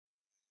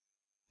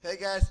Hey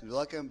guys,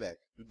 welcome back.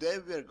 Today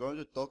we are going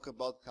to talk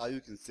about how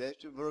you can save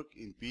your work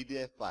in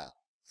PDF file.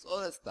 So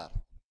let's start.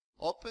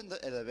 Open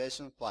the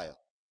elevation file.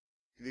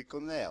 Click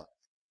on layout.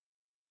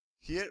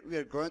 Here we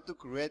are going to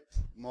create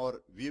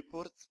more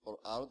viewports for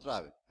our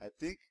drawing. I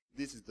think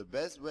this is the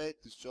best way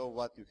to show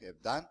what you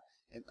have done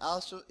and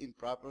also in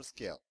proper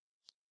scale.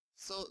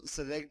 So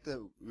select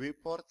the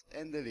viewport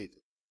and delete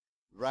it.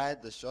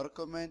 Write the short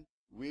command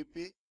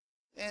vp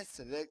and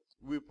select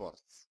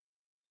viewports.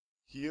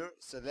 Here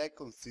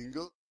select on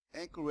single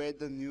and create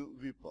the new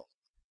viewport.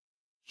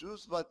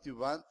 Choose what you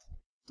want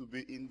to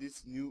be in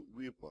this new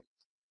viewport.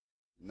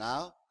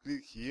 Now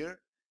click here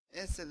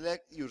and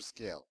select your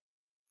scale.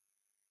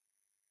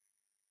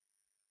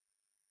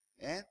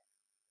 And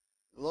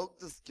lock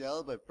the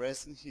scale by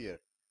pressing here.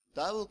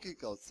 Double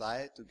click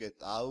outside to get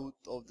out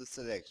of the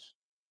selection.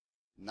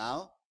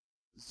 Now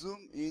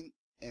zoom in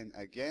and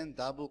again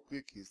double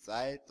click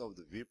inside of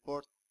the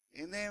viewport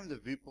and name the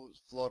viewport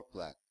floor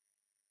plan.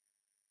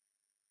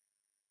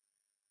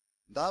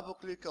 Double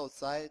click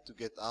outside to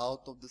get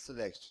out of the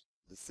selection.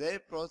 The same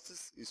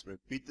process is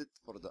repeated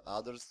for the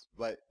others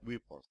by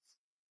viewports.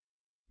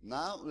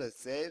 Now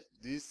let's save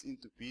this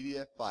into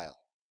PDF file.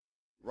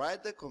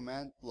 Write the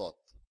command plot.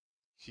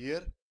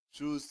 Here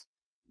choose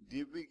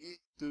dbg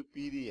to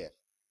PDF.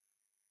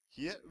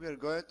 Here we are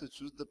going to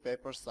choose the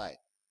paper size.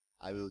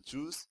 I will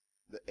choose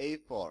the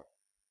A4.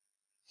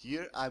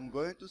 Here I am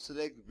going to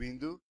select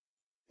window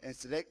and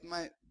select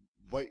my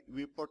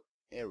viewport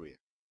area.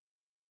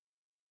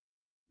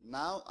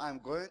 Now I am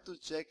going to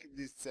check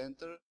this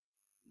center,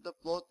 the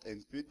plot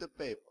and fit the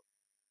paper.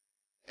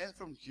 And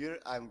from here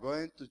I am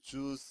going to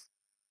choose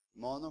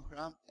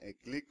monogram and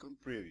click on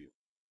preview.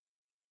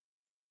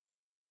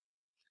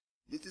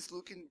 This is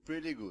looking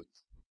pretty good.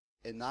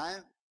 And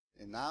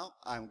now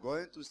I am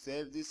going to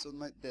save this on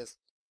my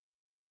desktop.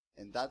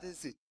 And that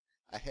is it.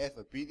 I have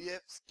a PDF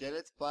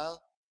skeleton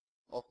file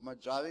of my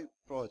drawing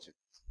project.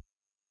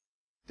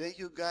 Thank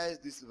you guys,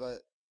 this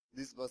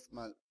was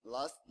my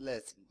last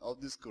lesson of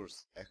this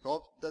course. I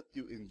hope that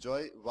you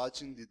enjoy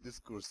watching this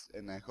course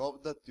and I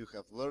hope that you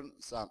have learned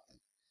something.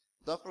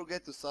 Don't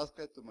forget to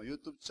subscribe to my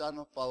YouTube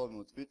channel, follow me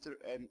on Twitter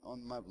and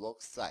on my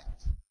blog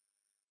site.